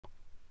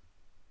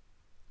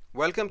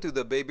Welcome to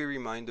the Baby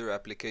Reminder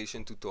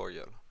application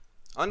tutorial.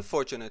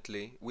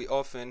 Unfortunately, we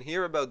often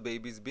hear about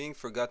babies being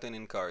forgotten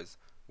in cars,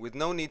 with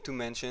no need to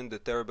mention the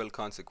terrible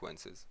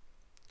consequences.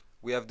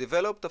 We have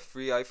developed a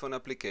free iPhone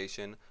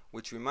application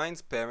which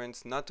reminds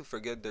parents not to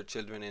forget their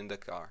children in the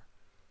car.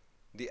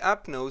 The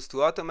app knows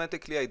to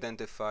automatically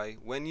identify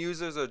when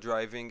users are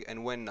driving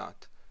and when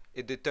not.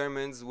 It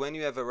determines when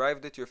you have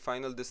arrived at your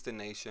final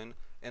destination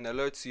and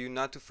alerts you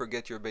not to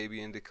forget your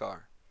baby in the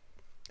car.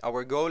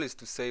 Our goal is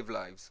to save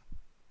lives.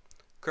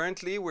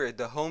 Currently, we're at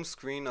the home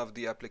screen of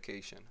the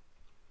application.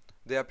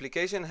 The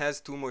application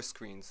has two more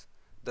screens,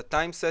 the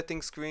time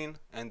setting screen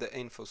and the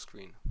info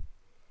screen.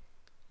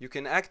 You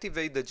can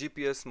activate the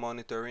GPS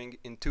monitoring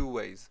in two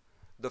ways.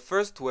 The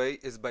first way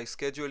is by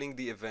scheduling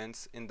the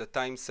events in the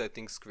time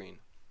setting screen.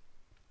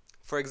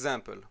 For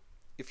example,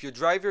 if you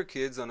drive your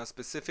kids on a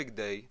specific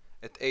day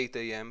at 8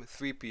 a.m.,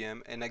 3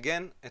 p.m. and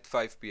again at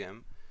 5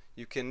 p.m.,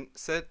 you can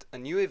set a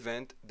new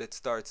event that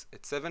starts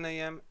at 7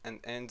 a.m.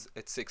 and ends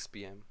at 6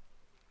 p.m.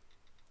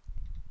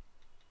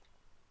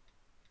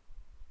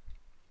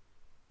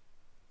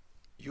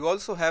 You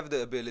also have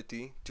the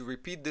ability to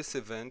repeat this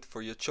event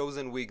for your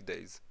chosen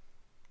weekdays.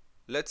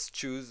 Let's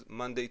choose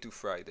Monday to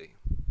Friday.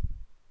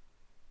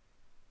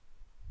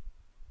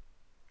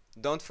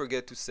 Don't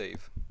forget to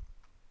save.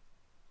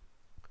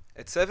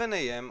 At 7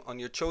 a.m. on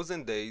your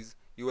chosen days,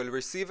 you will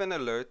receive an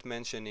alert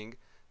mentioning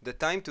the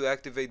time to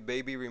activate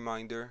Baby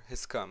Reminder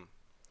has come.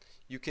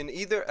 You can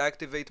either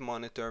activate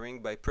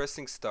monitoring by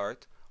pressing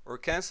Start or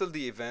cancel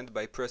the event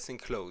by pressing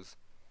Close.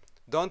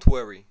 Don't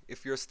worry,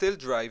 if you're still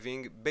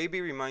driving,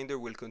 Baby Reminder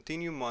will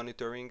continue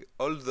monitoring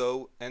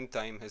although end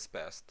time has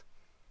passed.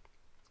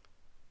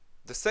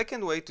 The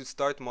second way to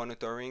start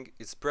monitoring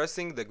is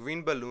pressing the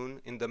green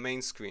balloon in the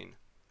main screen.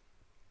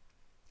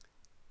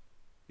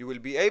 You will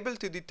be able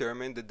to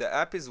determine that the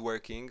app is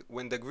working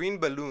when the green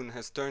balloon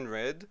has turned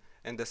red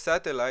and the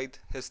satellite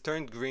has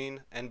turned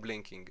green and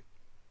blinking.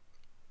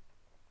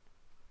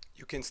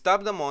 You can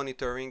stop the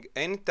monitoring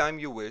anytime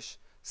you wish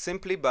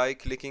simply by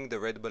clicking the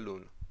red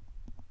balloon.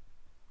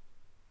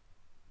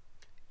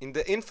 In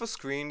the info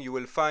screen, you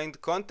will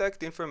find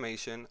contact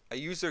information, a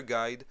user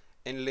guide,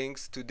 and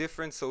links to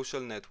different social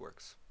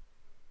networks.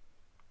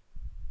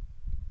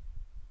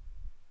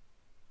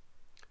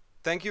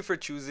 Thank you for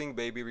choosing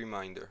Baby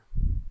Reminder.